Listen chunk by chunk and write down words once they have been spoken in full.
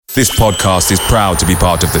This podcast is proud to be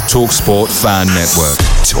part of the TalkSport Fan Network.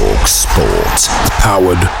 TalkSport.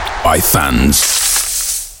 Powered by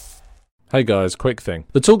fans. Hey guys, quick thing.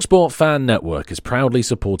 The TalkSport Fan Network is proudly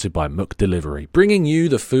supported by McDelivery, bringing you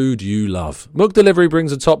the food you love. McDelivery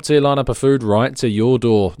brings a top-tier lineup of food right to your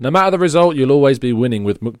door. No matter the result, you'll always be winning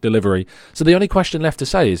with McDelivery. So the only question left to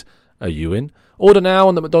say is, are you in? Order now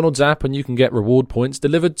on the McDonald's app and you can get reward points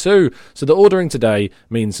delivered too. So the ordering today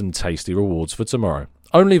means some tasty rewards for tomorrow.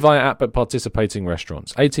 Only via app at participating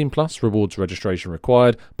restaurants. 18 plus, rewards registration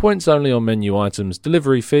required. Points only on menu items.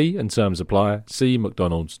 Delivery fee and terms apply. See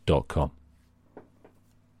mcdonalds.com.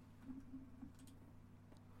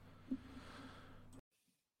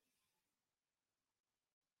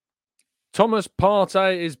 Thomas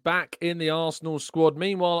Partey is back in the Arsenal squad.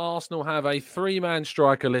 Meanwhile, Arsenal have a three-man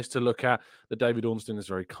striker list to look at that David Ornstein has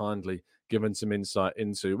very kindly given some insight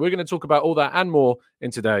into. We're going to talk about all that and more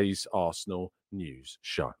in today's Arsenal News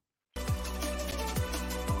Show.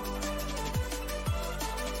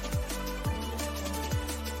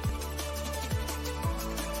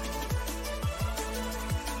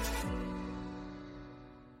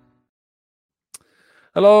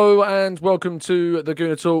 Hello and welcome to the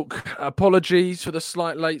Gooner Talk. Apologies for the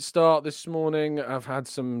slight late start this morning. I've had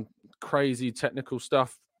some crazy technical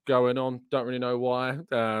stuff going on. Don't really know why.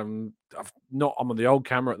 I'm on the old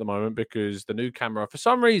camera at the moment because the new camera, for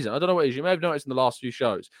some reason, I don't know what it is. You may have noticed in the last few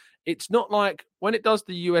shows, it's not like when it does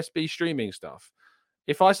the USB streaming stuff.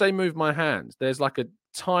 If I say move my hand, there's like a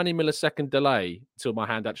tiny millisecond delay until my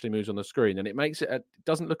hand actually moves on the screen, and it makes it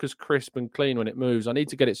doesn't look as crisp and clean when it moves. I need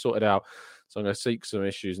to get it sorted out, so I'm going to seek some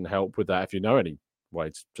issues and help with that. If you know any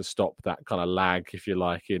way to stop that kind of lag, if you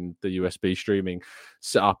like, in the USB streaming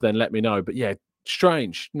setup, then let me know. But yeah,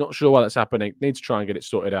 strange. Not sure why that's happening. Need to try and get it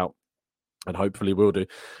sorted out. And hopefully we'll do.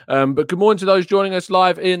 But good morning to those joining us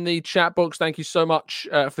live in the chat box. Thank you so much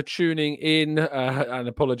for tuning in. And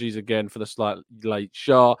apologies again for the slight late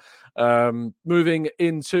start. Moving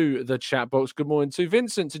into the chat box. Good morning to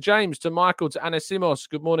Vincent, to James, to Michael, to Anasimos.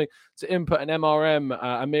 Good morning to Input and MRM.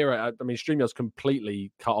 Amira, I mean, StreamYard's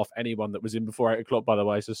completely cut off anyone that was in before 8 o'clock, by the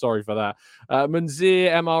way. So sorry for that.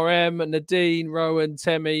 Munzir, MRM, Nadine, Rowan,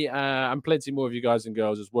 Temi, and plenty more of you guys and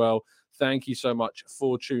girls as well. Thank you so much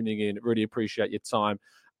for tuning in. Really appreciate your time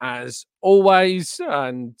as always.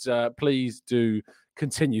 And please do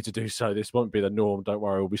continue to do so. This won't be the norm. Don't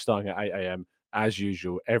worry. We'll be starting at 8 a.m. as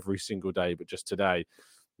usual every single day. But just today,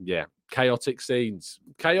 yeah, chaotic scenes,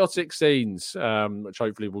 which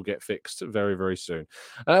hopefully will get fixed very, very soon.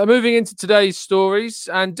 Moving into today's stories.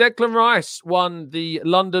 And Declan Rice won the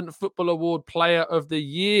London Football Award Player of the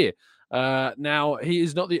Year. Now, he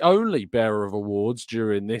is not the only bearer of awards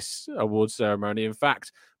during this award ceremony. In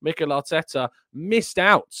fact, Mikel Arteta missed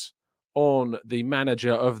out on the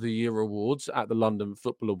Manager of the Year awards at the London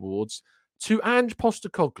Football Awards to Ange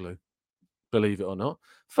Postecoglou, believe it or not.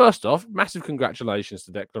 First off, massive congratulations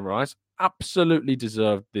to Declan Rice. Absolutely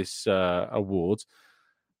deserved this award.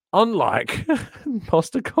 Unlike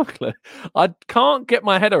Postecoglou, I can't get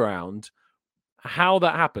my head around how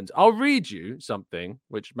that happens. I'll read you something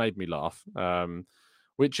which made me laugh,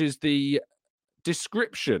 which is the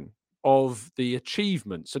description of the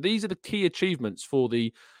achievement. So these are the key achievements for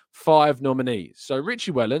the 5 nominees. So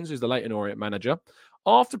Richie Wellens is the Leyton Orient manager.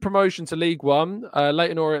 After promotion to League One,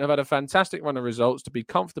 Leyton Orient have had a fantastic run of results to be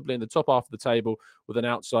comfortably in the top half of the table with an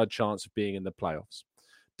outside chance of being in the playoffs.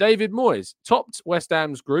 David Moyes topped West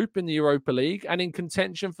Ham's group in the Europa League and in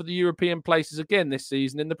contention for the European places again this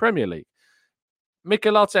season in the Premier League.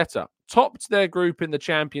 Mikel Arteta topped their group in the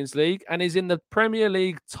Champions League and is in the Premier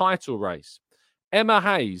League title race. Emma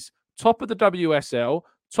Hayes, top of the WSL,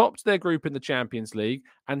 topped their group in the Champions League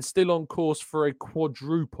and still on course for a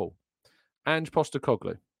quadruple. Ange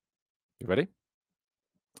Postecoglou. You ready?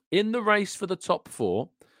 In the race for the top 4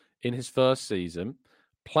 in his first season,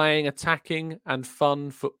 playing attacking and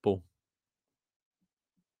fun football.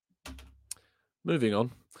 Moving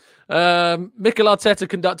on. Mikel Arteta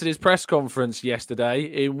conducted his press conference yesterday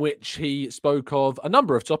in which he spoke of a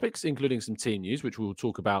number of topics, including some team news, which we'll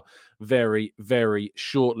talk about very, very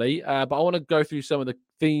shortly. But I want to go through some of the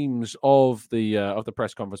themes of the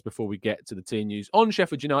press conference before we get to the team news. On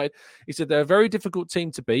Sheffield United, he said they're a very difficult team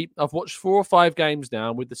to beat. I've watched 4 or 5 games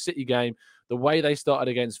now with the City game, the way they started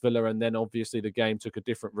against Villa, and then obviously the game took a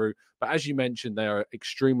different route. But as you mentioned, they are an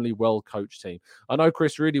extremely well-coached team. I know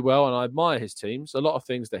Chris really well, and I admire his teams, a lot of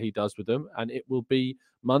things that he does with them, and it will be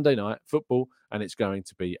Monday night football, and it's going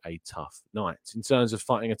to be a tough night. In terms of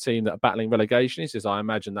fighting a team that are battling relegation, he says, I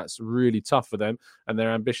imagine that's really tough for them, and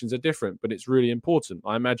their ambitions are different, but it's really important.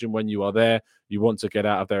 I imagine when you are there, you want to get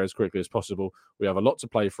out of there as quickly as possible. We have a lot to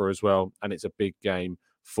play for as well, and it's a big game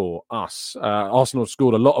for us. Arsenal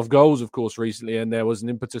scored a lot of goals, of course, recently, and there was an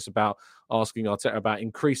impetus about asking Arteta about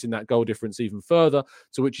increasing that goal difference even further,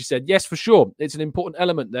 to which he said, yes, for sure. It's an important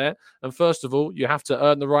element there. And first of all, you have to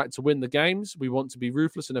earn the right to win the games. We want to be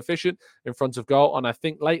ruthless and efficient in front of goal. And I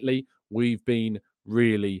think lately we've been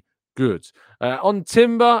really good. On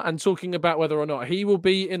Timber and talking about whether or not he will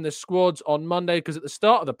be in the squad on Monday, because at the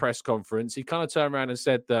start of the press conference, he kind of turned around and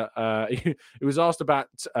said that he was asked about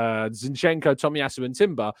Zinchenko, Tomiyasu and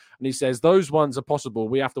Timber, and he says those ones are possible.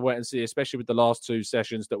 We have to wait and see, especially with the last two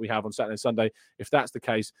sessions that we have on Saturday and Sunday. If that's the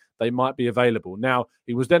case, they might be available. Now,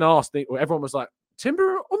 he was then asked, everyone was like,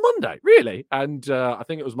 Timber on Monday, really? And I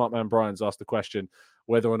think it was Mark Man Bryan's asked the question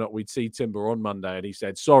whether or not we'd see Timber on Monday. And he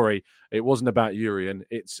said, sorry, it wasn't about Urian.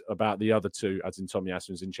 It's about the other two, as in Tomiyasu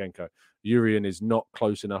and Zinchenko. Urian is not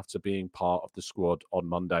close enough to being part of the squad on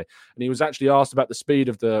Monday. And he was actually asked about the speed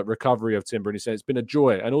of the recovery of Timber. And he said, it's been a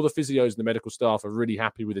joy. And all the physios and the medical staff are really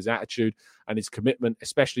happy with his attitude and his commitment,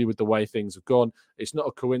 especially with the way things have gone. It's not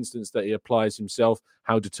a coincidence that he applies himself,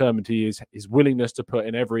 how determined he is, his willingness to put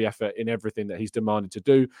in every effort in everything that he's demanded to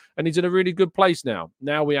do. And he's in a really good place now.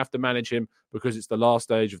 Now we have to manage him because it's the last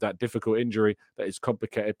stage of that difficult injury that is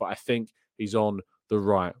complicated. But I think he's on the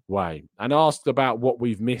right way. And asked about what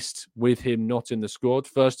we've missed with him not in the squad.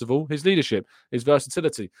 First of all, his leadership, his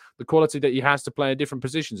versatility, the quality that he has to play in different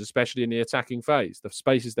positions, especially in the attacking phase, the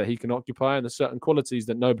spaces that he can occupy and the certain qualities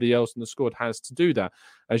that nobody else in the squad has to do that.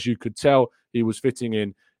 As you could tell, he was fitting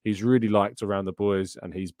in. He's really liked around the boys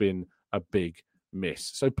and he's been a big miss.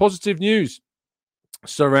 So positive news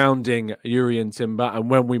surrounding Urian Timber and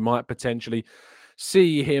when we might potentially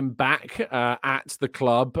see him back at the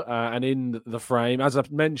club and in the frame. As I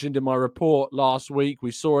mentioned in my report last week, we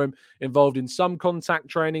saw him involved in some contact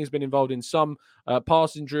training. He's been involved in some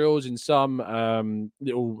passing drills, in some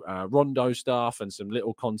little rondo stuff and some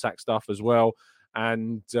little contact stuff as well.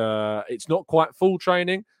 And it's not quite full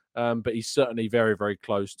training, but he's certainly very, very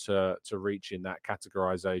close to reaching that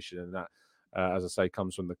categorization, and that, as I say,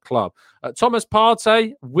 comes from the club. Thomas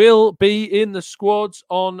Partey will be in the squad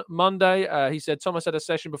on Monday. He said Thomas had a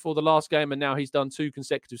session before the last game, and now he's done 2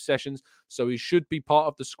 consecutive sessions, so he should be part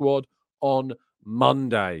of the squad on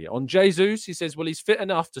Monday. On Jesus, he says, well, he's fit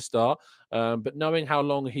enough to start, but knowing how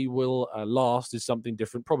long he will last is something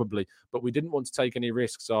different, probably. But we didn't want to take any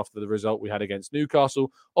risks after the result we had against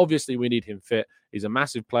Newcastle. Obviously, we need him fit. He's a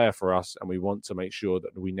massive player for us, and we want to make sure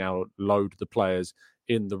that we now load the players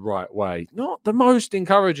in the right way. Not the most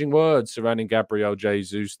encouraging words surrounding Gabriel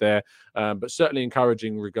Jesus there, but certainly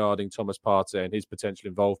encouraging regarding Thomas Partey and his potential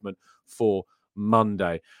involvement for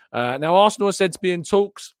Monday. Now, Arsenal are said to be in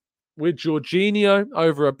talks with Jorginho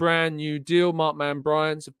over a brand new deal. Mark Man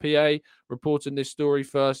Bryan's of PA reporting this story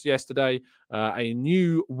first yesterday. A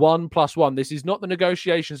new 1+1. This is not the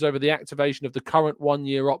negotiations over the activation of the current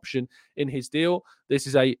 1-year option in his deal. This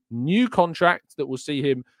is a new contract that will see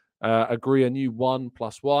him agree a new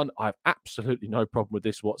 1+1. I have absolutely no problem with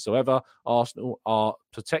this whatsoever. Arsenal are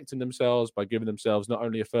protecting themselves by giving themselves not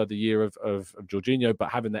only a further year of Jorginho, but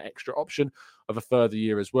having the extra option of a further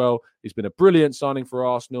year as well. He's been a brilliant signing for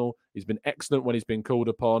Arsenal. He's been excellent when he's been called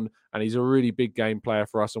upon, and he's a really big game player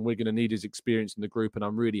for us, and we're going to need his experience in the group, and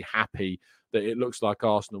I'm really happy that it looks like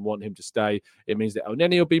Arsenal want him to stay. It means that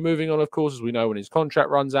Oneni will be moving on, of course, as we know, when his contract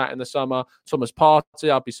runs out in the summer. Thomas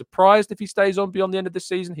Partey, I'd be surprised if he stays on beyond the end of the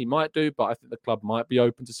season. He might do, but I think the club might be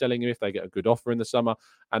open to selling him if they get a good offer in the summer,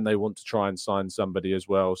 and they want to try and sign somebody as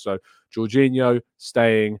well. So Jorginho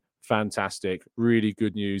staying, fantastic, really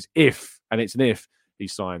good news if, and it's an if, he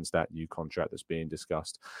signs that new contract that's being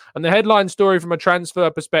discussed. And the headline story from a transfer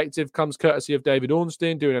perspective comes courtesy of David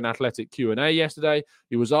Ornstein doing an Athletic Q&A yesterday.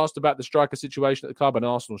 He was asked about the striker situation at the club and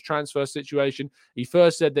Arsenal's transfer situation. He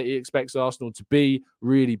first said that he expects Arsenal to be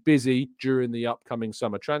really busy during the upcoming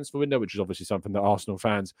summer transfer window, which is obviously something that Arsenal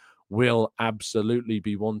fans will absolutely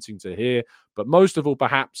be wanting to hear. But most of all,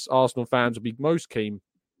 perhaps Arsenal fans will be most keen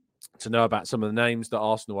to know about some of the names that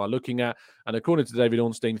Arsenal are looking at. And according to David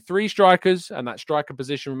Ornstein, 3 strikers, and that striker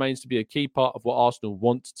position remains to be a key part of what Arsenal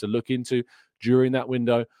want to look into during that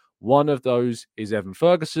window. One of those is Evan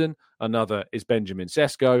Ferguson, another is Benjamin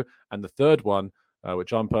Sesko, and the third one,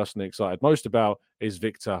 which I'm personally excited most about, is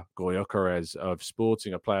Viktor Gyokeres of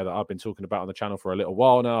Sporting, a player that I've been talking about on the channel for a little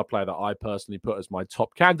while now, a player that I personally put as my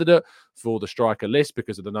top candidate for the striker list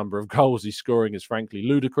because of the number of goals he's scoring is frankly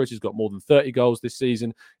ludicrous. He's got more than 30 goals this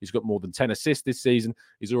season. He's got more than 10 assists this season.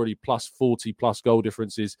 He's already plus 40 plus goal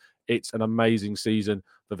differences. It's an amazing season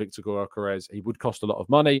for Viktor Gyokeres. He would cost a lot of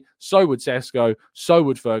money. So would Sesko. So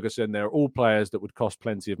would Ferguson. They're all players that would cost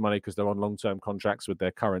plenty of money because they're on long-term contracts with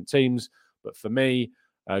their current teams. But for me,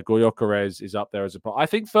 Gyokeres is up there as a part. I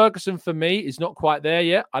think Ferguson, for me, is not quite there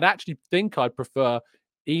yet. I'd actually think I'd prefer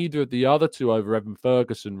either of the other two over Evan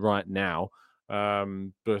Ferguson right now.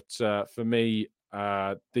 But for me,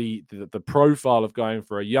 the profile of going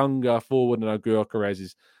for a younger forward, and Gyokeres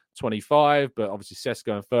is 25, but obviously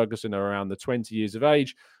Sesko and Ferguson are around the 20 years of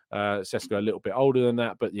age. Sesko a little bit older than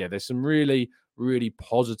that. But yeah, there's some really, really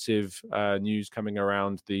positive news coming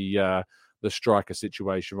around the striker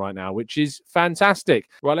situation right now, which is fantastic.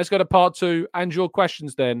 Right, let's go to part 2 and your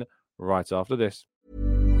questions then right after this.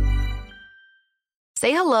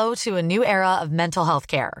 Say hello to a new era of mental health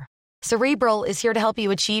care. Cerebral is here to help you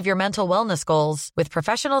achieve your mental wellness goals with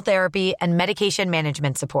professional therapy and medication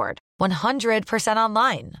management support. 100%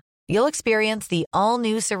 online. You'll experience the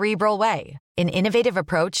all-new Cerebral Way, an innovative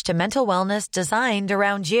approach to mental wellness designed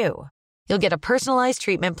around you. You'll get a personalized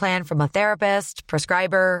treatment plan from a therapist,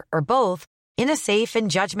 prescriber, or both in a safe and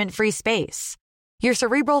judgment-free space. Your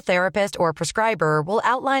Cerebral therapist or prescriber will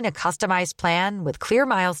outline a customized plan with clear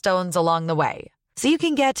milestones along the way, so you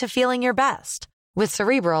can get to feeling your best. With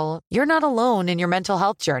Cerebral, you're not alone in your mental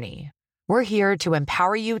health journey. We're here to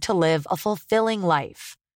empower you to live a fulfilling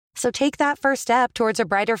life. So take that first step towards a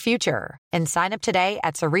brighter future and sign up today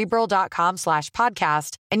at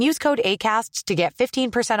Cerebral.com/podcast and use code ACAST to get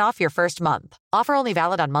 15% off your first month. Offer only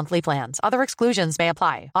valid on monthly plans. Other exclusions may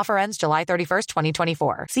apply. Offer ends July 31st,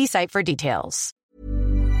 2024. See site for details.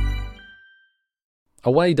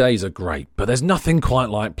 Away days are great, but there's nothing quite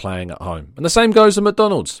like playing at home. And the same goes to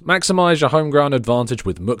McDonald's. Maximise your home ground advantage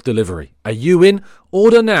with McDelivery. Are you in?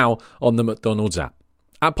 Order now on the McDonald's app.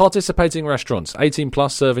 At participating restaurants, 18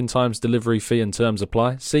 plus serving times, delivery fee and terms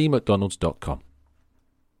apply. See mcdonalds.com.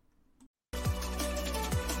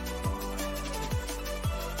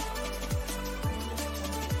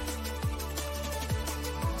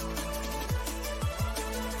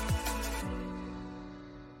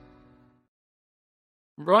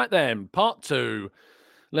 Right then, part 2.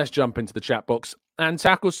 Let's jump into the chat box and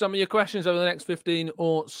tackle some of your questions over the next 15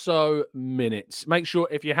 or so minutes. Make sure,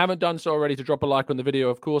 if you haven't done so already, to drop a like on the video,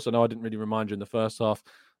 of course. I know I didn't really remind you in the first half.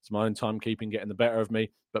 It's my own timekeeping getting the better of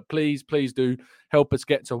me. But please, please do help us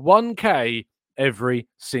get to 1K every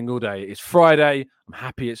single day. It's Friday. I'm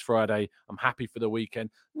happy it's Friday. I'm happy for the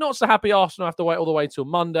weekend. Not so happy Arsenal have to wait all the way till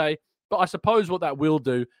Monday. But I suppose what that will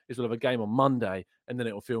do is we'll have a game on Monday, and then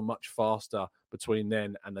it will feel much faster between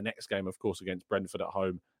then and the next game, of course, against Brentford at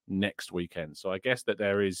home next weekend. So I guess that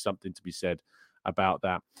there is something to be said about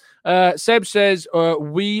that. Seb says,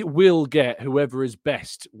 we will get whoever is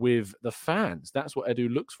best with the fans. That's what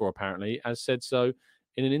Edu looks for, apparently, as said so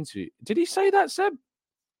in an interview. Did he say that, Seb?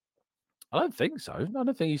 I don't think so. I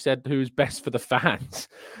don't think he said who's best for the fans.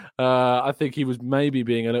 I think he was maybe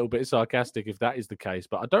being a little bit sarcastic if that is the case,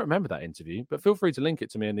 but I don't remember that interview. But feel free to link it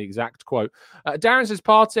to me in the exact quote. Darren says,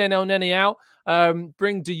 Partey and El Neni out.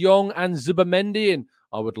 Bring De Jong and Zubamendi in.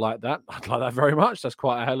 I would like that. I'd like that very much. That's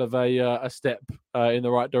quite a hell of a step in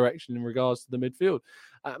the right direction in regards to the midfield.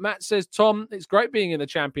 Matt says, Tom, it's great being in the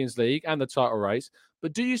Champions League and the title race,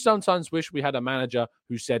 but do you sometimes wish we had a manager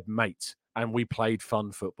who said mate and we played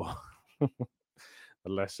fun football?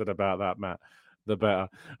 The less said about that, Matt, the better.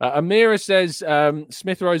 Amira says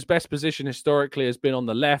Smith Rowe's best position historically has been on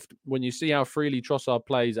the left. When you see how freely Trossard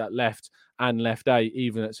plays at left and left A,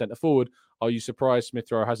 even at centre forward, are you surprised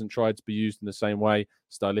Smith Rowe hasn't tried to be used in the same way?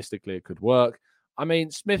 Stylistically, it could work. I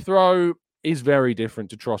mean, Smith Rowe is very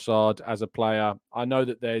different to Trossard as a player. I know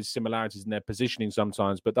that there's similarities in their positioning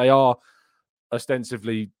sometimes, but they are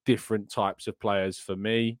ostensibly different types of players for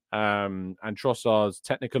me. And Trossard's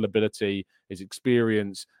technical ability, his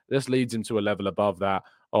experience, this leads him to a level above that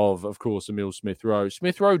of course, Emile Smith Rowe.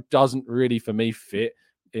 Smith Rowe doesn't really, for me, fit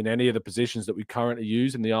in any of the positions that we currently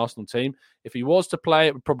use in the Arsenal team. If he was to play,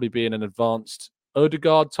 it would probably be in an advanced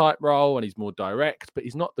Odegaard type role, and he's more direct, but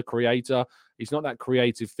he's not the creator. He's not that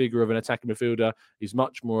creative figure of an attacking midfielder. He's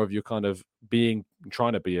much more of your kind of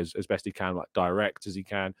trying to be as best he can, like direct as he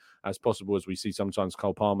can, as possible, as we see sometimes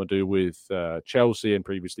Cole Palmer do with Chelsea and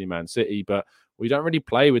previously Man City. But we don't really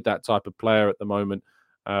play with that type of player at the moment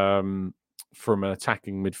from an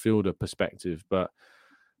attacking midfielder perspective. But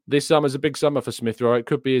this summer's a big summer for Smith Rowe. It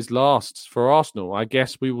could be his last for Arsenal. I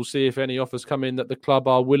guess we will see if any offers come in that the club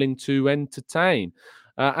are willing to entertain.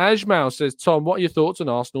 Ajmal says, Tom, what are your thoughts on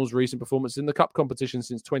Arsenal's recent performance in the cup competition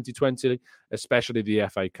since 2020, especially the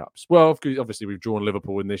FA Cups? Well, obviously, we've drawn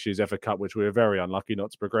Liverpool in this year's FA Cup, which we were very unlucky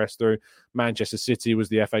not to progress through. Manchester City was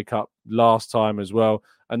the FA Cup last time as well,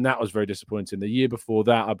 and that was very disappointing. The year before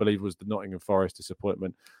that, I believe, was the Nottingham Forest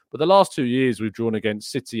disappointment. But the last 2 years, we've drawn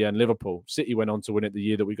against City and Liverpool. City went on to win it the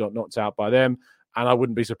year that we got knocked out by them, and I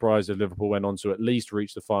wouldn't be surprised if Liverpool went on to at least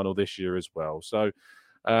reach the final this year as well. So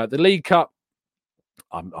The League Cup,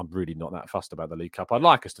 I'm really not that fussed about the League Cup. I'd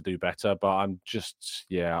like us to do better, but I'm just,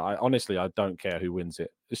 honestly, I don't care who wins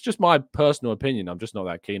it. It's just my personal opinion. I'm just not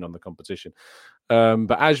that keen on the competition. But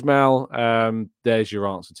Ajmal, there's your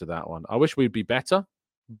answer to that one. I wish we'd be better,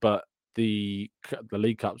 but the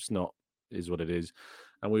League Cup's is what it is.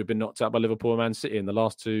 And we've been knocked out by Liverpool and Man City in the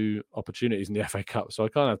last two opportunities in the FA Cup. So I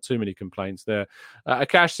can't have too many complaints there.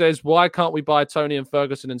 Akash says, why can't we buy Tony and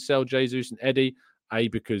Ferguson and sell Jesus and Eddie?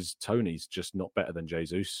 Because Tony's just not better than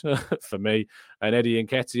Jesus for me. And Eddie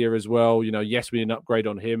Nketiah as well. Yes, we didn't upgrade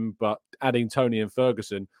on him, but adding Tony and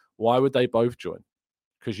Ferguson, why would they both join?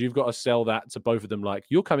 Because you've got to sell that to both of them. Like,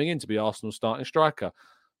 you're coming in to be Arsenal's starting striker.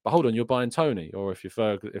 But hold on, you're buying Tony. Or if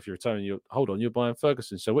you're Tony, hold on, you're buying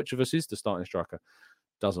Ferguson. So which of us is the starting striker?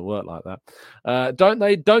 Doesn't work like that.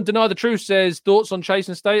 Don't deny the truth says, thoughts on Chase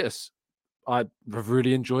and Status? I've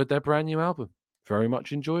really enjoyed their brand new album. Very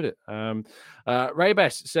much enjoyed it.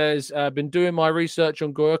 Raybes says, been doing my research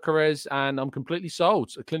on Gyokeres and I'm completely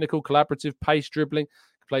sold. A clinical, collaborative, pace dribbling,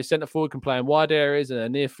 can play centre forward, can play in wide areas, and a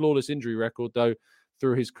near flawless injury record, though,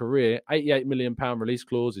 through his career. £88 million release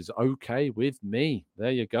clause is okay with me. There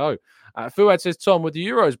you go. Fuad says, Tom, with the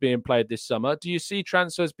Euros being played this summer, do you see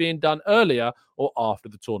transfers being done earlier or after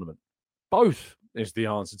the tournament? Both is the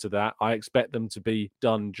answer to that. I expect them to be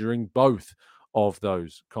done during both of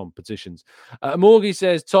those competitions. Morgie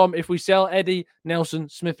says, Tom, if we sell Eddie, Nelson,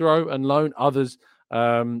 Smith Rowe and loan others,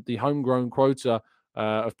 the homegrown quota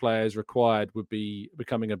of players required would be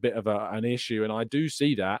becoming a bit of an issue. And I do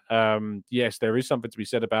see that. Yes, there is something to be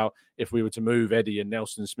said about if we were to move Eddie and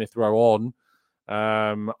Nelson Smith Rowe on.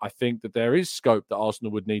 I think that there is scope that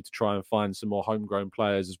Arsenal would need to try and find some more homegrown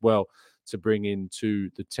players as well to bring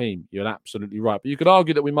into the team. You're absolutely right. But you could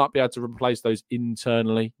argue that we might be able to replace those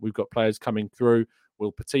internally. We've got players coming through.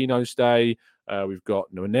 Will Patino stay? We've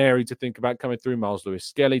got Nwaneri to think about coming through. Miles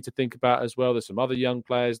Lewis-Skelly to think about as well. There's some other young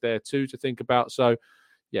players there too to think about. So,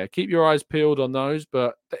 yeah, keep your eyes peeled on those.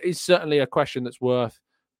 But there is certainly a question that's worth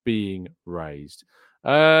being raised.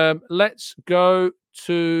 Let's go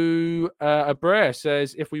to Abrea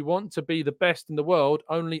says, if we want to be the best in the world,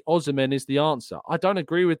 only Osimhen is the answer. I don't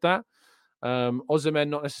agree with that. Osimhen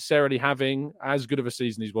not necessarily having as good of a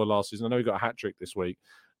season as he was last season. I know he got a hat-trick this week.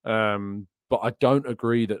 But I don't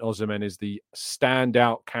agree that Osimhen is the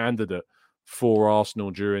standout candidate for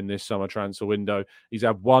Arsenal during this summer transfer window. He's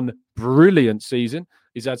had one brilliant season.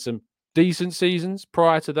 He's had some decent seasons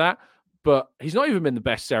prior to that, but he's not even been the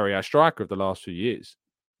best Serie A striker of the last few years.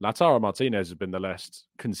 Lautaro Martinez has been the less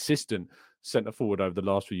consistent centre-forward over the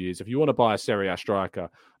last few years. If you want to buy a Serie A striker,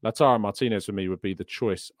 Lautaro Martinez for me would be the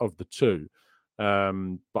choice of the two.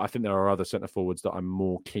 But I think there are other centre-forwards that I'm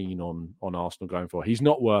more keen on Arsenal going for. He's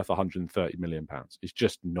not worth £130 million. He's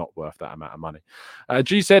just not worth that amount of money.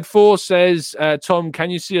 GZ4 says, Tom, can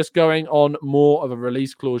you see us going on more of a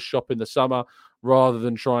release clause shop in the summer rather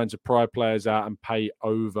than trying to pry players out and pay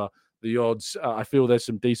over the odds? I feel there's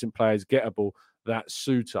some decent players gettable that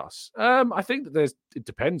suit us. I think that it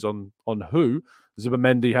depends on who.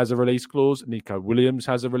 Zubimendi has a release clause. Nico Williams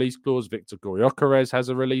has a release clause. Viktor Gyokeres has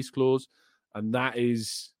a release clause. And that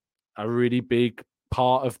is a really big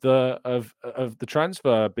part of the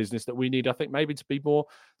transfer business that we need, I think, maybe to be more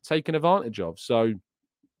taken advantage of. So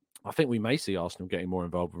I think we may see Arsenal getting more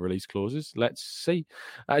involved with release clauses. Let's see.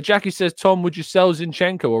 Jackie says, Tom, would you sell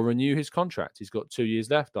Zinchenko or renew his contract? He's got 2 years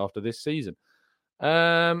left after this season.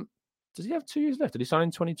 Does he have 2 years left? Did he sign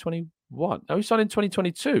in 2021? No, he signed in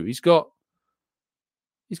 2022. He's got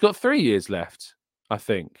 3 years left, I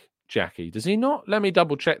think, Jackie. Does he not? Let me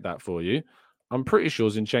double check that for you. I'm pretty sure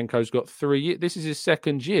Zinchenko's got 3 years. This is his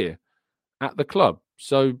second year at the club.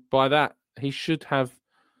 So by that, he should have...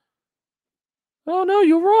 Oh, no,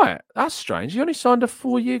 you're right. That's strange. He only signed a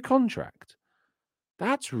 4-year contract.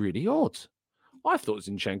 That's really odd. I thought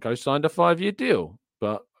Zinchenko signed a 5-year deal,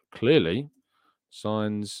 but clearly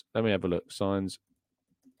signs... Let me have a look. Signs...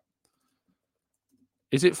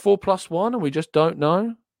 Is it 4+1 and we just don't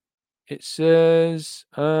know? It says...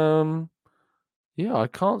 Yeah, I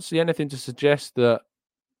can't see anything to suggest that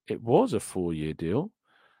it was a 4-year deal.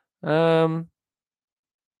 Yeah,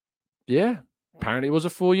 apparently it was a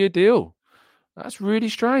 4-year deal. That's really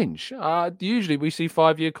strange. Usually we see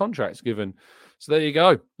 5-year contracts given. So there you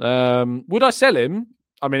go. Would I sell him?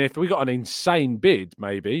 I mean, if we got an insane bid,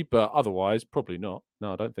 maybe, but otherwise, probably not.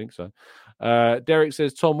 No, I don't think so. Derek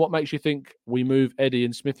says, Tom, what makes you think we move Eddie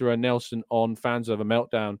and Smith and Nelson on? Fans have a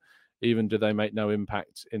meltdown. Even do they make no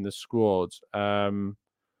impact in the squad? I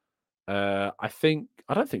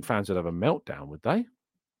don't think fans would have a meltdown, would they?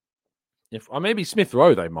 Maybe Smith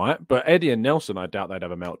Rowe they might, but Eddie and Nelson I doubt they'd have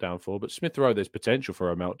a meltdown for. But Smith Rowe, there's potential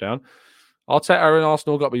for a meltdown. Arteta and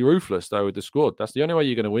Arsenal got to be ruthless, though, with the squad. That's the only way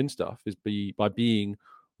you're going to win stuff, is by being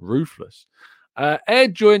ruthless.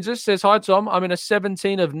 Ed joins us, says, "Hi, Tom. I'm in a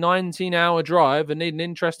 17 of 19-hour drive and need an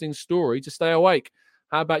interesting story to stay awake.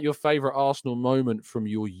 How about your favourite Arsenal moment from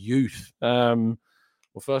your youth?"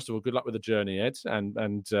 Well, first of all, good luck with the journey, Ed,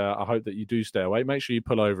 and I hope that you do stay awake. Make sure you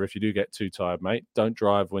pull over if you do get too tired, mate. Don't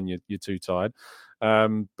drive when you're too tired.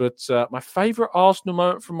 But my favourite Arsenal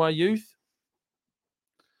moment from my youth,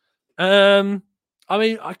 I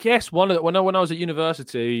mean, I guess when I was at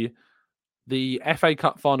university, the FA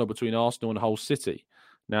Cup final between Arsenal and Hull City.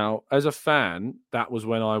 Now, as a fan, that was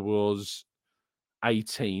when I was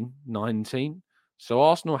 18, 19. So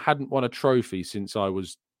Arsenal hadn't won a trophy since I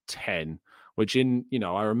was 10, which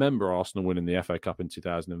I remember Arsenal winning the FA Cup in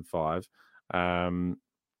 2005.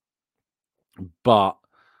 But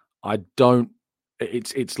I don't,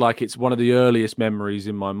 it's like it's one of the earliest memories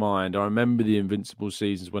in my mind. I remember the Invincible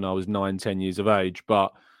seasons when I was 9, 10 years of age,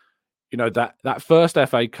 but that first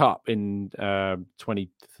FA Cup in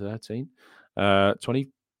 2013,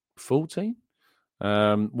 2014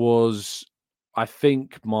 was, I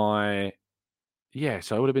think, so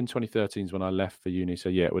it would have been 2013 when I left for uni. So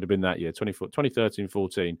yeah, it would have been that year,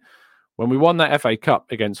 2013-14, when we won that FA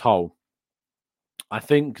Cup against Hull. I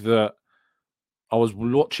think that I was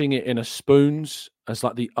watching it in a Spoons as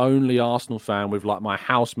like the only Arsenal fan with like my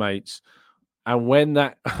housemates. And when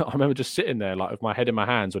that, I remember just sitting there like with my head in my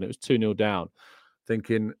hands when it was 2-0 down,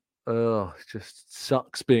 thinking, oh, it just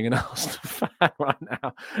sucks being an Arsenal fan right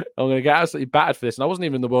now. I'm going to get absolutely battered for this. And I wasn't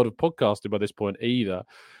even in the world of podcasting by this point either.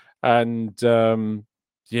 And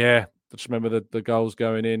I just remember the goals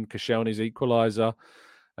going in, Koscielny's equaliser,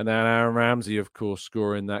 and then Aaron Ramsey, of course,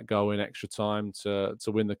 scoring that goal in extra time to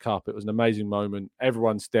win the cup. It was an amazing moment.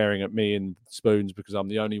 Everyone staring at me in Spoons because I'm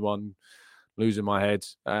the only one losing my head.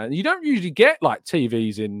 And you don't usually get like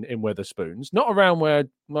TVs in Wetherspoons, not around where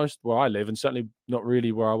I live, and certainly not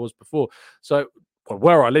really where I was before. So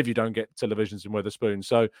where I live, you don't get televisions in Wetherspoons.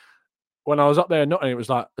 So when I was up there, it was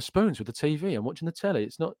like a Spoons with the TV. I'm watching the telly.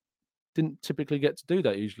 Didn't typically get to do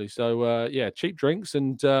that usually. So cheap drinks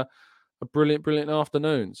and a brilliant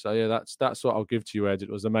afternoon. So yeah, that's what I'll give to you, Ed.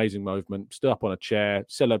 It was an amazing movement. Stood up on a chair,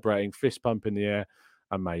 celebrating, fist pump in the air.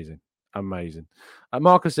 Amazing.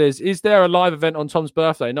 Marcus says, "Is there a live event on Tom's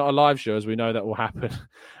birthday? Not a live show, as we know that will happen."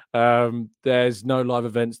 There's no live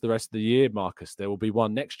events the rest of the year, Marcus. There will be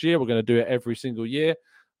one next year. We're going to do it every single year.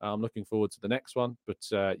 I'm looking forward to the next one. But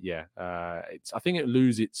I think it'll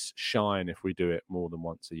lose its shine if we do it more than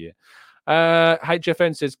once a year.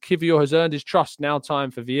 HFN says, "Kivior has earned his trust. Now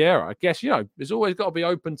time for Vieira." I guess, there's always got to be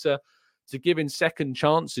open to giving second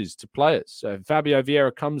chances to players. So if Fabio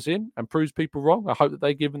Vieira comes in and proves people wrong, I hope that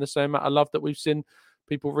they give him the same amount of love that we've seen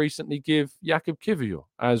people recently give Jakub Kivior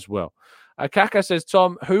as well. Kaka says,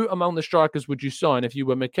 "Tom, who among the strikers would you sign if you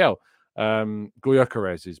were Mikel?"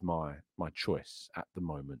 Gyokeres is my choice at the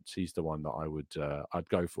moment. He's the one that I'd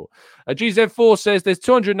go for. GZ4 says there's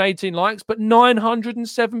 218 likes, but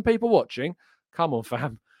 907 people watching. Come on,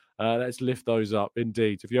 fam. Let's lift those up.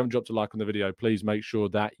 Indeed. If you haven't dropped a like on the video, please make sure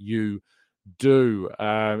that you do.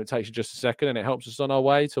 It takes you just a second and it helps us on our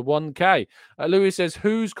way to 1K. Louis says,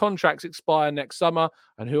 whose contracts expire next summer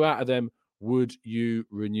and who out of them would you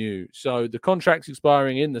renew? So the contracts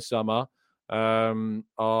expiring in the summer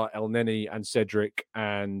are El Neni and Cedric,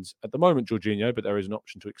 and at the moment Jorginho, but there is an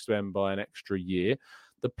option to extend by an extra year.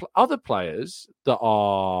 The other players that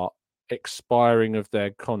are expiring of their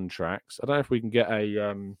contracts, I don't know if we can get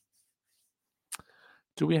a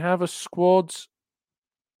do we have a squad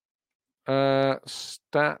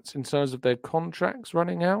stats in terms of their contracts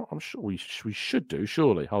running out? I'm sure we should do,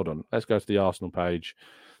 surely. Hold on, let's go to the Arsenal page.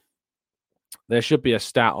 There should be a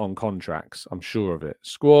stat on contracts, I'm sure of it.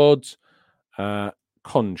 Squads,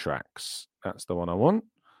 contracts, that's the one I want.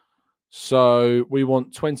 So we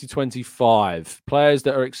want 2025. Players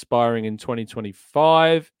that are expiring in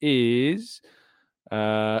 2025 is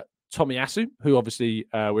Tomiyasu, who obviously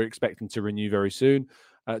we're expecting to renew very soon.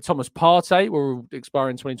 Thomas Partey will expire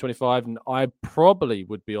in 2025, and I probably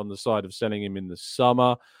would be on the side of selling him in the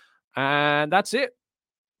summer. And that's it.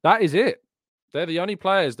 That is it. They're the only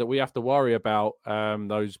players that we have to worry about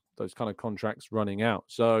those kind of contracts running out.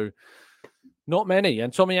 So not many.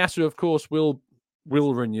 And Tomiyasu, of course, will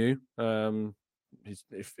renew.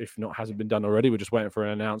 If not hasn't been done already, we're just waiting for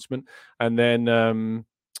an announcement. And then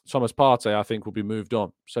Thomas Partey, I think, will be moved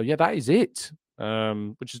on. So yeah, that is it.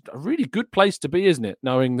 Which is a really good place to be, isn't it?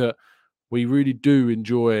 Knowing that we really do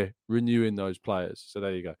enjoy renewing those players. So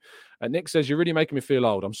there you go. Nick says, "You're really making me feel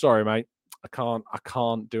old." I'm sorry, mate. I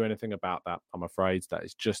can't do anything about that. I'm afraid that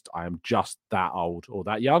is just, I am just that old or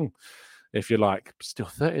that young, if you like. Still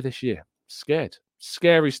 30 this year. scared.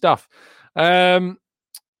 Scary stuff.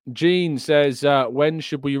 Gene says, when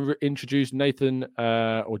should we introduce Nathan,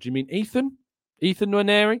 or do you mean Ethan? Ethan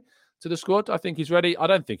Nwaneri to the squad? I think he's ready. I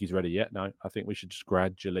don't think he's ready yet, no. I think we should just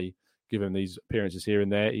gradually give him these appearances here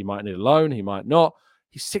and there. He might need a loan. He might not.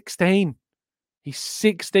 He's 16. He's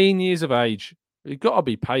 16 years of age. You've got to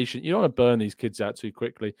be patient. You don't want to burn these kids out too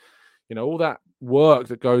quickly. You know, all that work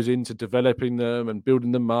that goes into developing them and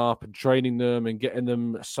building them up and training them and getting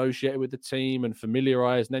them associated with the team and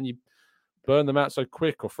familiarized, and then you burn them out so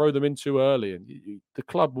quick or throw them in too early. And the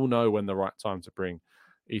club will know when the right time to bring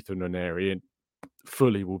Ethan Nwaneri in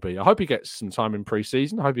fully will be. I hope he gets some time in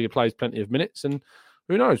pre-season. I hope he plays plenty of minutes, and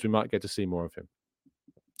who knows, we might get to see more of him.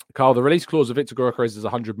 Carl, the release clause of Viktor Gyokeres is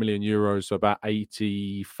 100 million euros, so about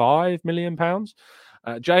 85 million pounds.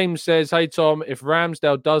 James says, hey, Tom, if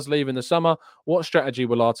Ramsdale does leave in the summer, what strategy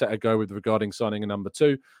will Arteta go with regarding signing a number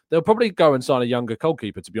 2? They'll probably go and sign a younger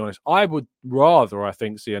goalkeeper, to be honest. I would rather, I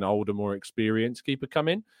think, see an older, more experienced keeper come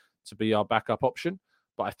in to be our backup option.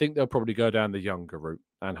 But I think they'll probably go down the younger route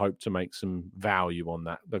and hope to make some value on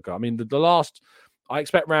that. I mean, I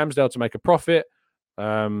expect Ramsdale to make a profit.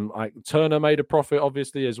 Turner made a profit,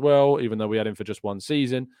 obviously, as well, even though we had him for just one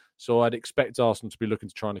season. So I'd expect Arsenal to be looking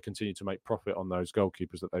to try and continue to make profit on those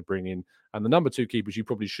goalkeepers that they bring in. And the number 2 keepers you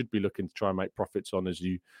probably should be looking to try and make profits on as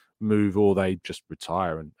you move, or they just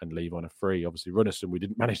retire and leave on a free. Obviously, Runnison, we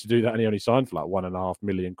didn't manage to do that, and he only signed for like £1.5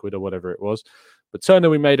 million or whatever it was. But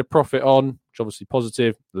Turner, we made a profit on, which obviously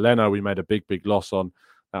positive. Leno, we made a big loss on.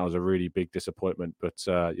 That was a really big disappointment. But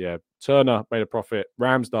Turner made a profit.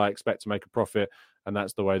 Ramsdale, I expect to make a profit. And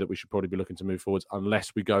that's the way that we should probably be looking to move forwards,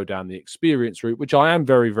 unless we go down the experience route, which I am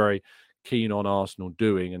very, very keen on Arsenal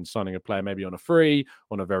doing, and signing a player maybe on a free,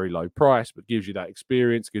 on a very low price, but gives you that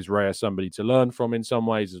experience, gives Raya somebody to learn from in some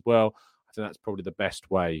ways as well. I think that's probably the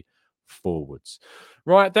best way forwards.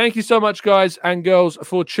 Right, thank you so much, guys and girls,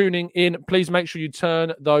 for tuning in. Please make sure you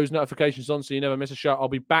turn those notifications on so you never miss a show. I'll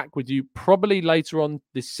be back with you probably later on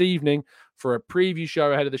this evening for a preview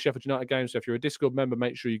show ahead of the Sheffield United game. So if you're a Discord member,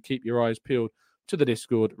 make sure you keep your eyes peeled to the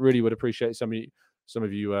Discord. Really would appreciate some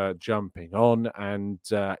of you jumping on. And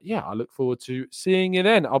I look forward to seeing you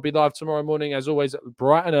then. I'll be live tomorrow morning, as always,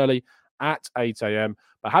 bright and early at 8 a.m.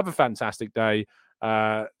 But have a fantastic day.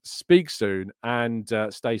 Speak soon, and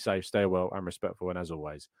stay safe, stay well and respectful. And as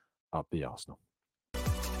always, up the Arsenal.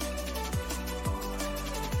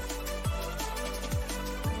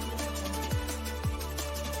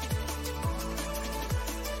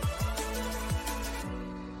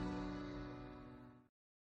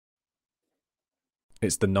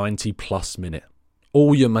 It's the 90-plus minute.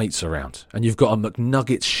 All your mates around, and you've got a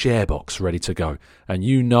McNuggets share box ready to go, and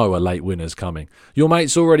you know a late winner's coming. Your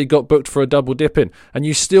mate's already got booked for a double dipping, and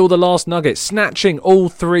you steal the last nugget, snatching all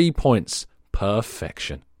 3 points.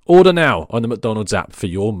 Perfection. Order now on the McDonald's app for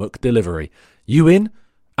your McDelivery. You in?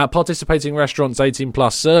 At participating restaurants, 18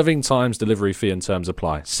 plus, serving times, delivery fee and terms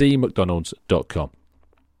apply. See mcdonalds.com.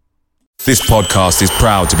 This podcast is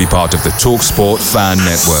proud to be part of the TalkSport Fan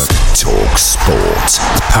Network. TalkSport.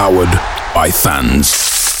 Powered by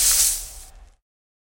fans.